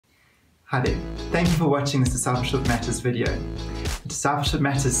Hi there. Thank you for watching this Discipleship Matters video. The Discipleship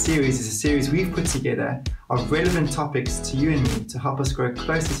Matters series is a series we've put together of relevant topics to you and me to help us grow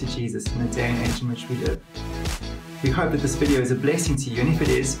closer to Jesus in the day and age in which we live. We hope that this video is a blessing to you, and if it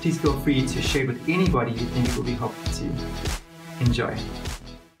is, please feel free to share it with anybody you think it will be helpful to. Enjoy.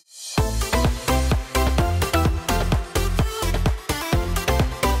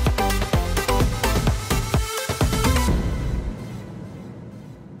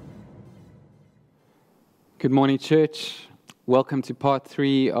 Good morning, church. Welcome to part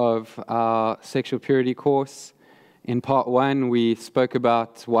 3 of our sexual purity course. In part 1, we spoke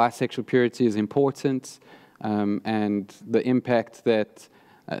about why sexual purity is important and the impact that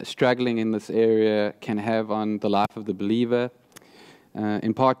struggling in this area can have on the life of the believer.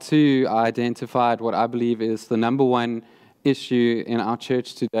 In part 2, I identified what I believe is the number one issue in our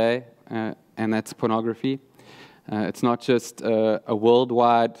church today, and that's pornography. It's not just a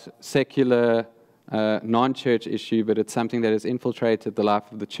worldwide secular non-church issue, but it's something that has infiltrated the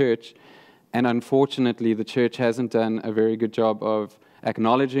life of the church. And unfortunately, the church hasn't done a very good job of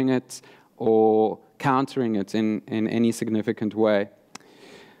acknowledging it or countering it in any significant way.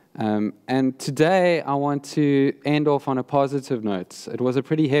 And today, I want to end off on a positive note. It was a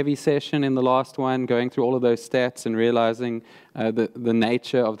pretty heavy session in the last one, going through all of those stats and realizing the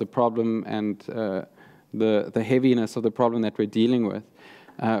nature of the problem and the heaviness of the problem that we're dealing with.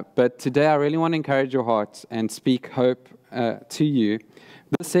 But today I really want to encourage your hearts and speak hope to you.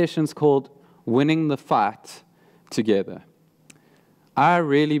 This session's called Winning the Fight Together. I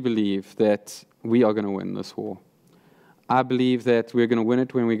really believe that we are going to win this war. I believe that we're going to win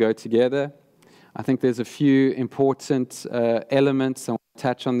it when we go together. I think there's a few important elements. I want to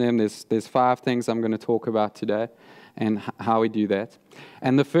touch on them. There's 5 things I'm going to talk about today and how we do that.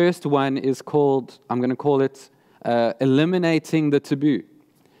 And the first one is called, I'm going to call it eliminating the taboo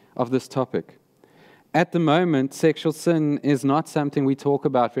of this topic. At the moment, sexual sin is not something we talk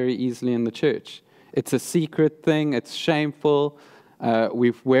about very easily in the church. It's a secret thing, it's shameful,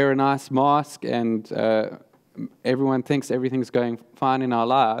 we wear a nice mask and everyone thinks everything's going fine in our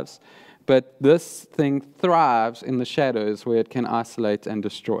lives, but this thing thrives in the shadows where it can isolate and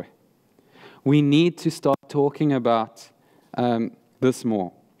destroy. We need to start talking about this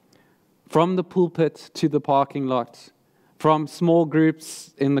more. From the pulpit to the parking lot, from small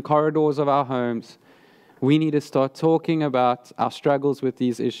groups in the corridors of our homes, we need to start talking about our struggles with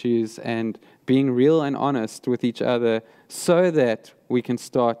these issues and being real and honest with each other so that we can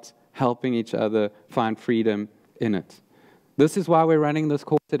start helping each other find freedom in it. This is why we're running this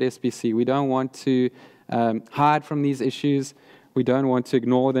course at SBC. We don't want to hide from these issues. We don't want to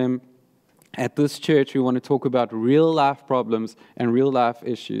ignore them. At this church, we want to talk about real life problems and real life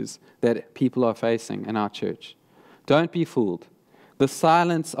issues that people are facing in our church. Don't be fooled. The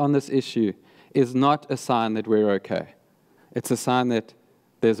silence on this issue is not a sign that we're okay. It's a sign that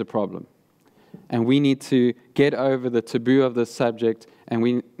there's a problem. And we need to get over the taboo of this subject, and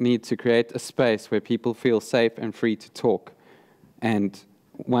we need to create a space where people feel safe and free to talk. And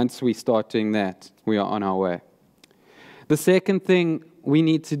once we start doing that, we are on our way. The second thing we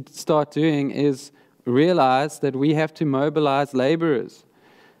need to start doing is realize that we have to mobilize laborers.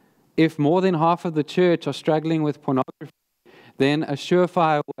 If more than half of the church are struggling with pornography, then a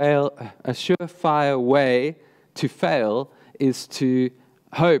surefire way to fail is to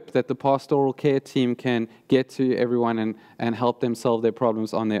hope that the pastoral care team can get to everyone and help them solve their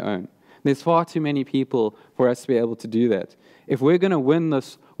problems on their own. There's far too many people for us to be able to do that. If we're going to win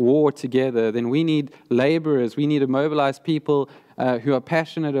this war together, then we need laborers. We need to mobilize people who are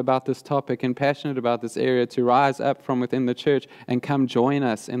passionate about this topic and passionate about this area to rise up from within the church and come join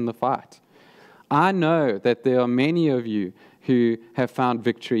us in the fight. I know that there are many of you who have found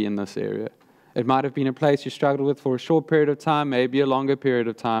victory in this area. It might have been a place you struggled with for a short period of time, maybe a longer period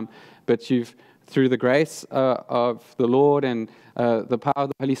of time, but you've, through the grace of the Lord and the power of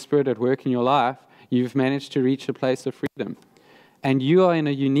the Holy Spirit at work in your life, you've managed to reach a place of freedom. And you are in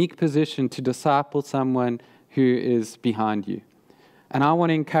a unique position to disciple someone who is behind you. And I want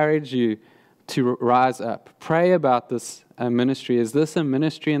to encourage you to rise up. Pray about this ministry. Is this a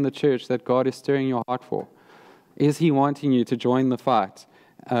ministry in the church that God is stirring your heart for? Is He wanting you to join the fight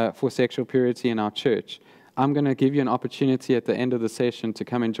for sexual purity in our church? I'm going to give you an opportunity at the end of the session to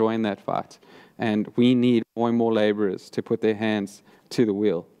come and join that fight. And we need more and more laborers to put their hands to the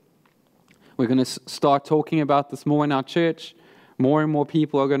wheel. We're going to start talking about this more in our church. More and more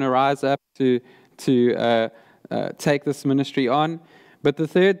people are going to rise up to take this ministry on. But the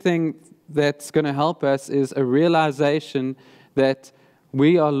third thing that's going to help us is a realization that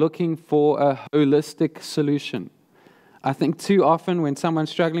we are looking for a holistic solution. I think too often when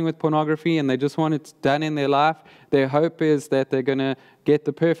someone's struggling with pornography and they just want it done in their life, their hope is that they're going to get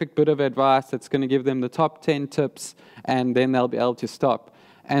the perfect bit of advice that's going to give them the top 10 tips, and then they'll be able to stop.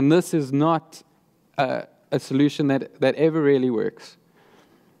 And this is not a solution that ever really works.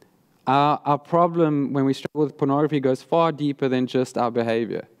 Our problem when we struggle with pornography goes far deeper than just our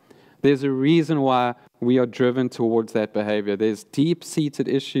behavior. There's a reason why we are driven towards that behavior. There's deep-seated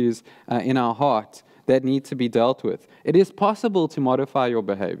issues in our heart that need to be dealt with. It is possible to modify your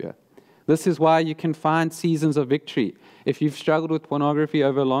behavior. This is why you can find seasons of victory. If you've struggled with pornography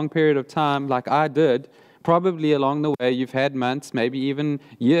over a long period of time, like I did, probably along the way you've had months, maybe even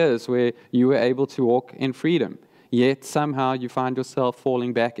years, where you were able to walk in freedom. Yet somehow you find yourself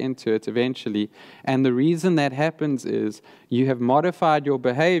falling back into it eventually. And the reason that happens is you have modified your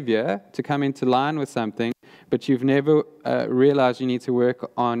behavior to come into line with something, but you've never realized you need to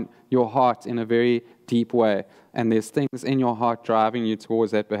work on your heart in a very deep way. And there's things in your heart driving you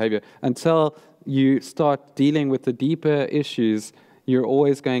towards that behavior. Until you start dealing with the deeper issues, you're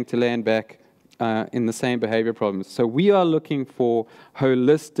always going to land back in the same behavior problems. So we are looking for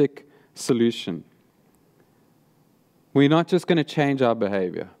holistic solution. We're not just going to change our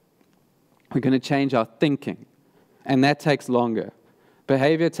behavior. We're going to change our thinking. And that takes longer.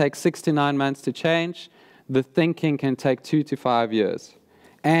 Behavior takes 6 to 9 months to change. The thinking can take 2 to 5 years.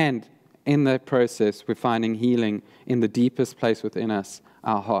 And in that process, we're finding healing in the deepest place within us,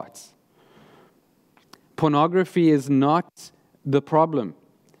 our hearts. Pornography is not the problem.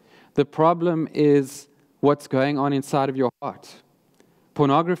 The problem is what's going on inside of your heart.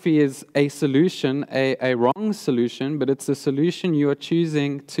 Pornography is a solution, a wrong solution, but it's a solution you are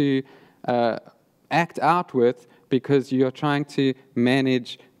choosing to act out with because you are trying to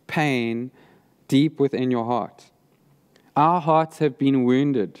manage pain deep within your heart. Our hearts have been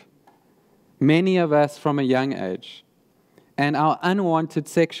wounded, many of us from a young age. And our unwanted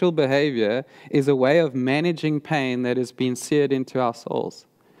sexual behavior is a way of managing pain that has been seared into our souls.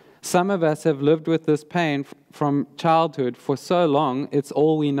 Some of us have lived with this pain from childhood for so long, it's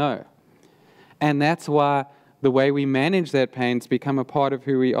all we know. And that's why the way we manage that pain has become a part of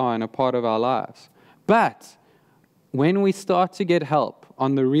who we are and a part of our lives. But when we start to get help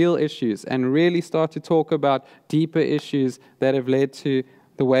on the real issues and really start to talk about deeper issues that have led to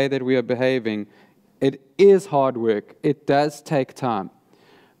the way that we are behaving, it is hard work. It does take time.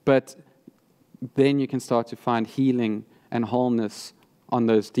 But then you can start to find healing and wholeness on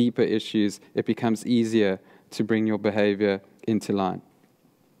those deeper issues. It becomes easier to bring your behavior into line.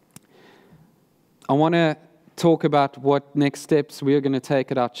 I want to talk about what next steps we are going to take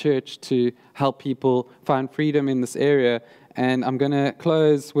at our church to help people find freedom in this area. And I'm going to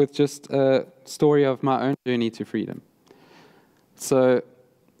close with just a story of my own journey to freedom. So,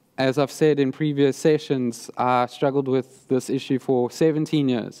 as I've said in previous sessions, I struggled with this issue for 17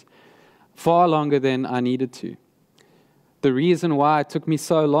 years, far longer than I needed to. The reason why it took me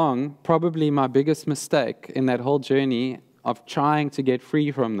so long, probably my biggest mistake in that whole journey of trying to get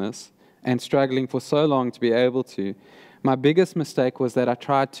free from this and struggling for so long to be able to, my biggest mistake was that I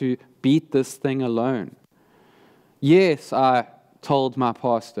tried to beat this thing alone. Yes, I told my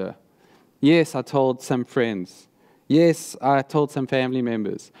pastor. Yes, I told some friends. Yes, I told some family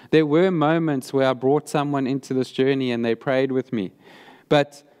members. There were moments where I brought someone into this journey and they prayed with me.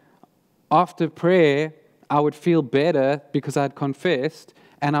 But after prayer, I would feel better because I'd confessed,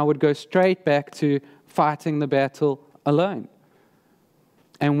 and I would go straight back to fighting the battle alone.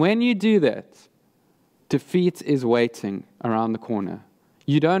 And when you do that, defeat is waiting around the corner.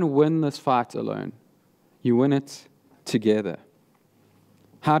 You don't win this fight alone. You win it together.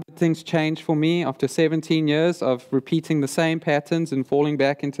 How did things change for me after 17 years of repeating the same patterns and falling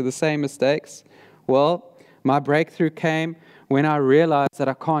back into the same mistakes? Well, my breakthrough came when I realized that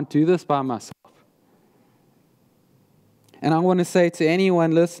I can't do this by myself. And I want to say to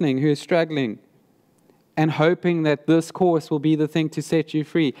anyone listening who is struggling and hoping that this course will be the thing to set you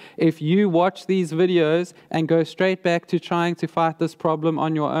free, if you watch these videos and go straight back to trying to fight this problem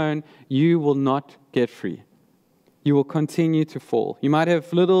on your own, you will not get free. You will continue to fall. You might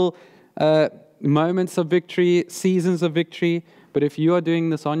have little moments of victory, seasons of victory, but if you are doing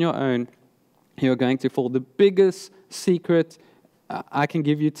this on your own, you're going to fall. The biggest secret I can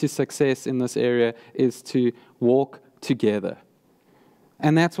give you to success in this area is to walk together.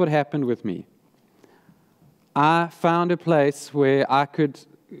 And that's what happened with me. I found a place where I could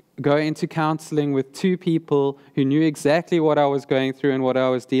go into counseling with 2 people who knew exactly what I was going through and what I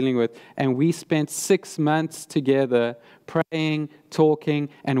was dealing with. And we spent 6 months together praying, talking,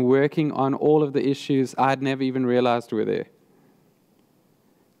 and working on all of the issues I'd never even realized were there.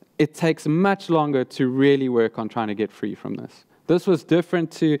 it takes much longer to really work on trying to get free from this. This was different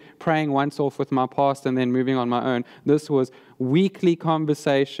to praying once off with my past and then moving on my own. This was weekly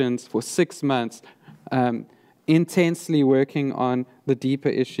conversations for 6 months, intensely working on the deeper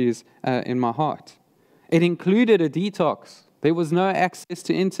issues in my heart. It included a detox. There was no access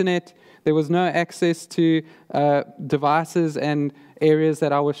to internet. There was no access to devices and areas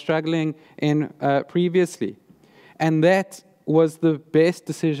that I was struggling in previously. And that was the best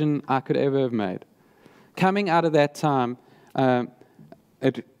decision I could ever have made. Coming out of that time,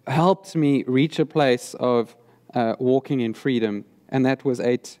 it helped me reach a place of walking in freedom, and that was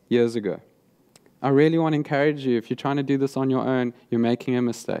 8 years ago. I really want to encourage you, if you're trying to do this on your own, you're making a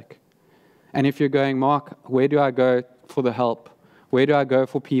mistake. And if you're going, Mark, where do I go for the help? Where do I go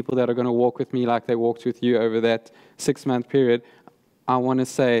for people that are going to walk with me like they walked with you over that 6-month period? I want to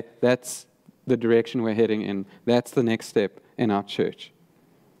say that's the direction we're heading in. That's the next step in our church.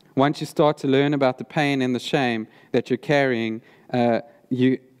 Once you start to learn about the pain and the shame that you're carrying,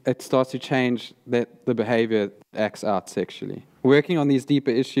 it starts to change the behavior that acts out sexually. Working on these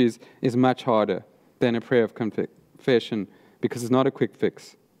deeper issues is much harder than a prayer of confession because it's not a quick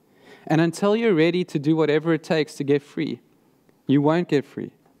fix. And until you're ready to do whatever it takes to get free, you won't get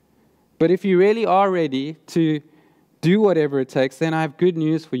free. But if you really are ready to do whatever it takes, then I have good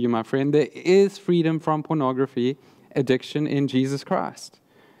news for you, my friend. There is freedom from pornography addiction in Jesus Christ.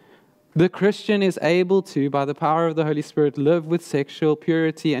 The Christian is able to, by the power of the Holy Spirit, live with sexual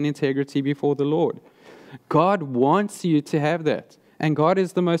purity and integrity before the Lord. God wants you to have that. And God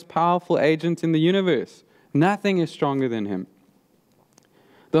is the most powerful agent in the universe. Nothing is stronger than Him.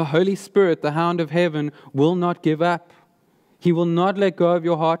 The Holy Spirit, the hound of heaven, will not give up. He will not let go of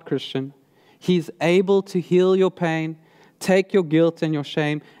your heart, Christian. He's able to heal your pain, take your guilt and your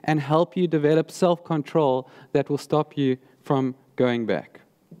shame, and help you develop self-control that will stop you from going back.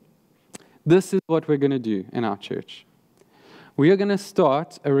 This is what we're going to do in our church. We are going to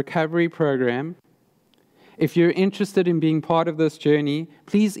start a recovery program. If you're interested in being part of this journey,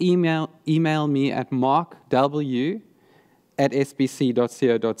 please email me at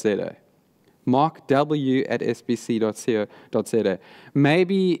markw@sbc.co.za. markw@sbc.co.za.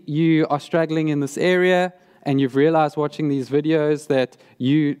 Maybe you are struggling in this area and you've realized watching these videos that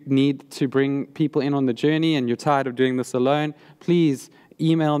you need to bring people in on the journey and you're tired of doing this alone. Please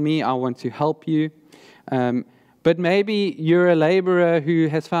email me. I want to help you. But maybe you're a laborer who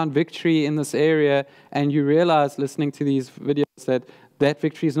has found victory in this area and you realize listening to these videos that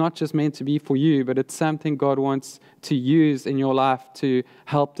victory is not just meant to be for you, but it's something God wants to use in your life to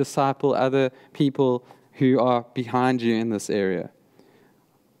help disciple other people who are behind you in this area.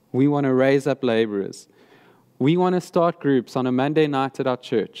 We want to raise up laborers. We want to start groups on a Monday night at our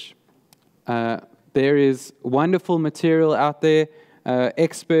church. There is wonderful material out there,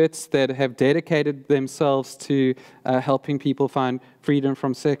 experts that have dedicated themselves to helping people find freedom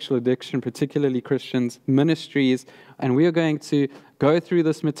from sexual addiction, particularly Christians, ministries, and we are going to go through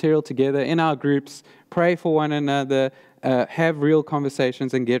this material together in our groups, pray for one another, have real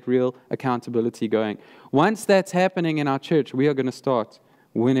conversations, and get real accountability going. Once that's happening in our church, we are going to start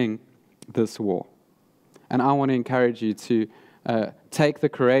winning this war. And I want to encourage you to take the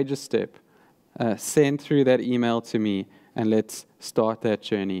courageous step, send through that email to me, and let's start that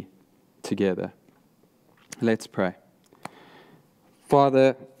journey together. Let's pray.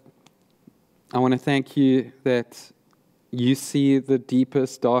 Father, I want to thank you that you see the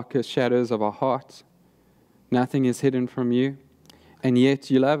deepest, darkest shadows of our hearts. Nothing is hidden from you, and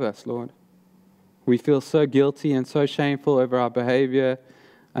yet you love us, Lord. We feel so guilty and so shameful over our behavior.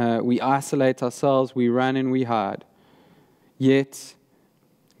 We isolate ourselves, we run and we hide. Yet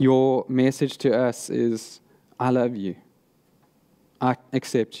your message to us is, I love you. I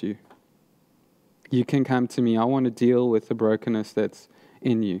accept you. You can come to me. I want to deal with the brokenness that's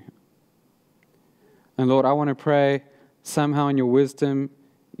in you. And Lord, I want to pray somehow in your wisdom,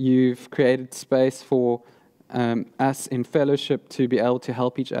 you've created space for us in fellowship to be able to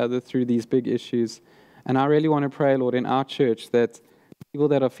help each other through these big issues. And I really want to pray, Lord, in our church that people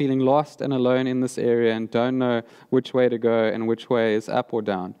that are feeling lost and alone in this area and don't know which way to go and which way is up or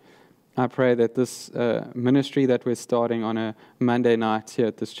down, I pray that this ministry that we're starting on a Monday night here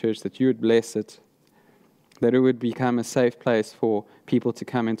at this church, that you would bless it, that it would become a safe place for people to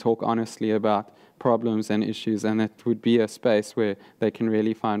come and talk honestly about problems and issues, and that would be a space where they can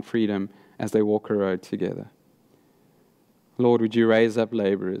really find freedom as they walk a road together. Lord, would you raise up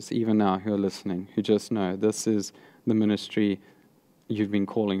laborers, even now, who are listening, who just know this is the ministry you've been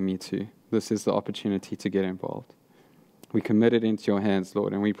calling me to. This is the opportunity to get involved. We commit it into your hands,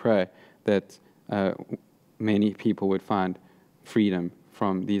 Lord, and we pray that many people would find freedom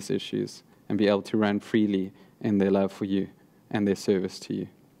from these issues and be able to run freely in their love for you and their service to you.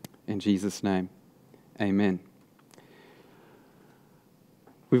 In Jesus' name, amen.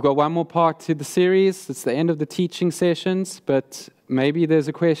 We've got one more part to the series. It's the end of the teaching sessions, but maybe there's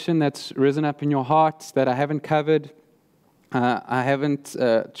a question that's risen up in your heart that I haven't covered. I haven't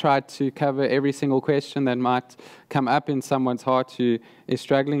tried to cover every single question that might come up in someone's heart who is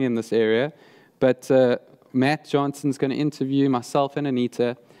struggling in this area. But Matt Johnson's going to interview myself and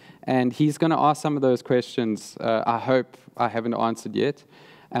Anita, and he's going to ask some of those questions I hope I haven't answered yet.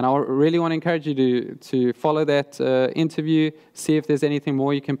 And I really want to encourage you to follow that interview, see if there's anything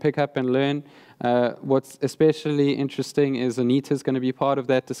more you can pick up and learn. What's especially interesting is Anita's going to be part of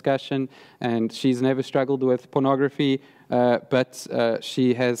that discussion, and she's never struggled with pornography, but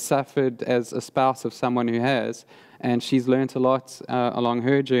she has suffered as a spouse of someone who has, and she's learned a lot along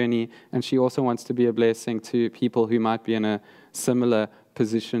her journey, and she also wants to be a blessing to people who might be in a similar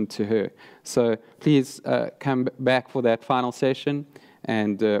position to her. So please come back for that final session,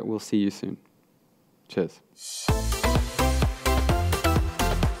 and we'll see you soon. Cheers.